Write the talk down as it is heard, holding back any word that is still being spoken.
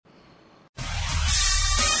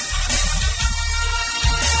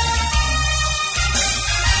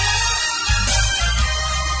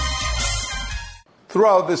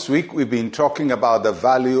Throughout this week, we've been talking about the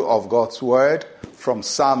value of God's Word from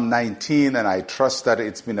Psalm 19, and I trust that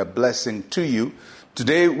it's been a blessing to you.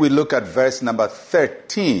 Today, we look at verse number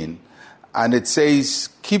 13, and it says,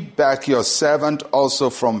 "Keep back your servant also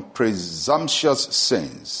from presumptuous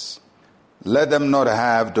sins. Let them not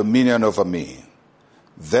have dominion over me.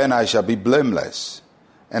 Then I shall be blameless,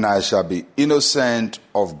 and I shall be innocent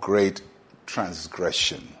of great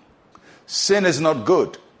transgression." Sin is not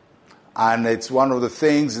good. And it's one of the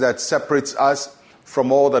things that separates us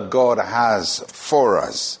from all that God has for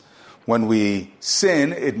us. When we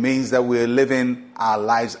sin, it means that we're living our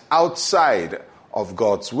lives outside of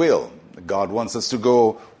God's will. God wants us to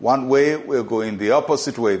go one way, we're going the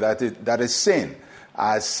opposite way. That is sin.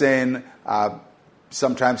 Sin,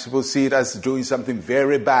 sometimes people see it as doing something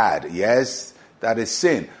very bad. Yes, that is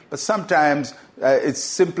sin. But sometimes it's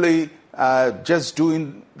simply just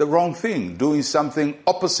doing the wrong thing, doing something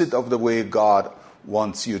opposite of the way God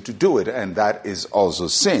wants you to do it, and that is also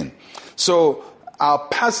sin. So our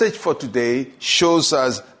passage for today shows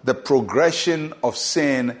us the progression of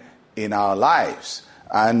sin in our lives.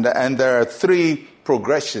 And there are three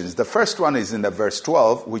progressions. The first one is in the verse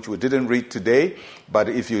 12, which we didn't read today, but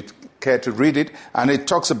if you care to read it, and it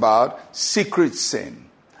talks about secret sin.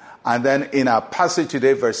 And then in our passage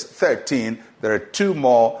today, verse 13, there are two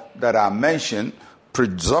more that are mentioned: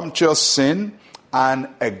 presumptuous sin and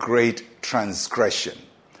a great transgression.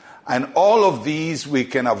 And all of these we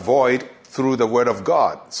can avoid through the Word of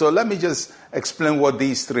God. So let me just explain what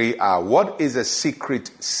these three are. What is a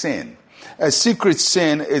secret sin? A secret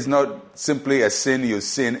sin is not simply a sin you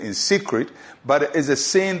sin in secret, but it is a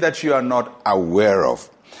sin that you are not aware of.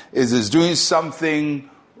 It is doing something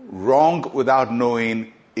wrong without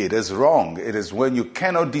knowing it is wrong. It is when you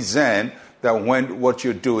cannot discern that when what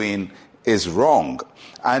you're doing is wrong,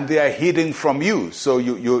 and they are hidden from you. So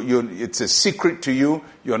it's a secret to you.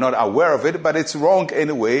 You're not aware of it, but it's wrong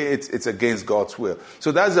anyway. It's against God's will.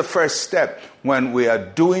 So that's the first step, when we are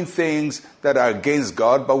doing things that are against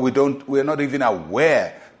God, but we're not even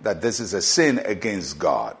aware that this is a sin against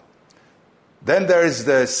God. Then there is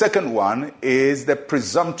the second one, is the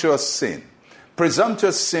presumptuous sin.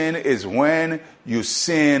 Presumptuous sin is when you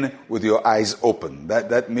sin with your eyes open.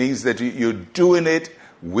 That means that you're doing it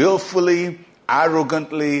willfully,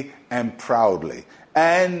 arrogantly, and proudly.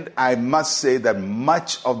 And I must say that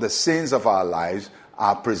much of the sins of our lives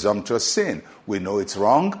are presumptuous sin. We know it's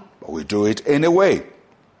wrong, but we do it anyway.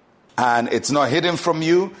 And it's not hidden from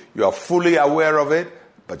you. You are fully aware of it,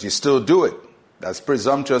 but you still do it. That's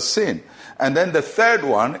presumptuous sin. And then the third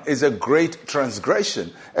one is a great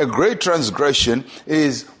transgression. A great transgression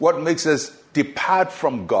is what makes us depart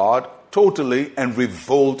from God totally and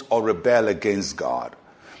revolt or rebel against God.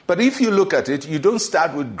 But if you look at it, you don't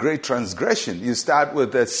start with great transgression. You start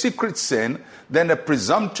with a secret sin, then a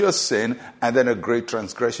presumptuous sin, and then a great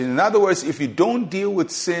transgression. In other words, if you don't deal with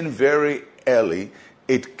sin very early,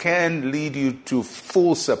 it can lead you to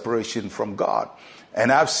full separation from God. And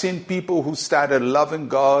I've seen people who started loving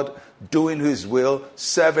God, doing His will,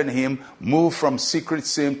 serving Him, move from secret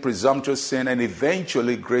sin, presumptuous sin, and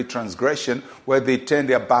eventually great transgression, where they turn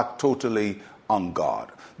their back totally on God.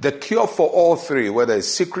 The cure for all three, whether it's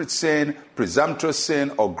secret sin, presumptuous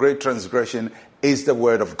sin, or great transgression, is the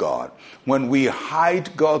Word of God. When we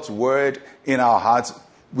hide God's Word in our hearts,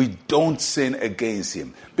 we don't sin against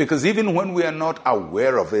Him. Because even when we are not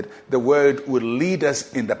aware of it, the Word will lead us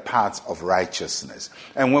in the paths of righteousness.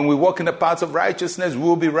 And when we walk in the paths of righteousness,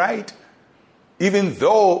 we'll be right. Even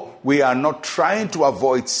though we are not trying to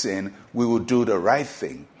avoid sin, we will do the right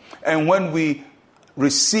thing. And when we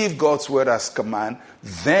receive God's Word as command,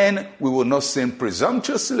 then we will not sin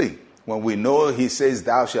presumptuously. When we know He says,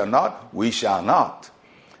 "Thou shalt not," we shall not.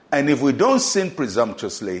 And if we don't sin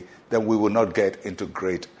presumptuously, then we will not get into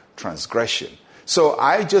great transgression. So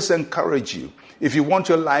I just encourage you, if you want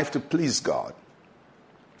your life to please God,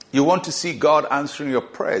 you want to see God answering your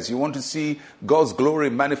prayers, you want to see God's glory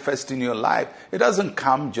manifest in your life, it doesn't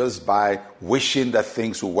come just by wishing that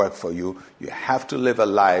things will work for you. You have to live a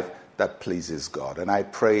life that pleases God. And I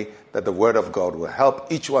pray that the Word of God will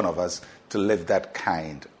help each one of us to live that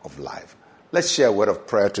kind of life. Let's share a word of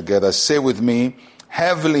prayer together. Say with me,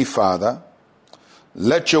 "Heavenly Father,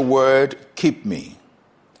 let your word keep me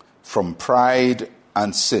from pride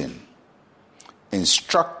and sin.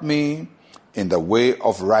 Instruct me in the way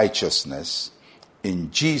of righteousness. In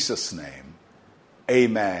Jesus' name,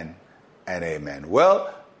 amen and amen." Well,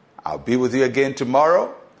 I'll be with you again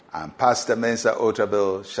tomorrow. I'm Pastor Mensa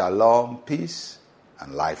Otabil. Shalom, peace,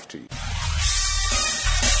 and life to you.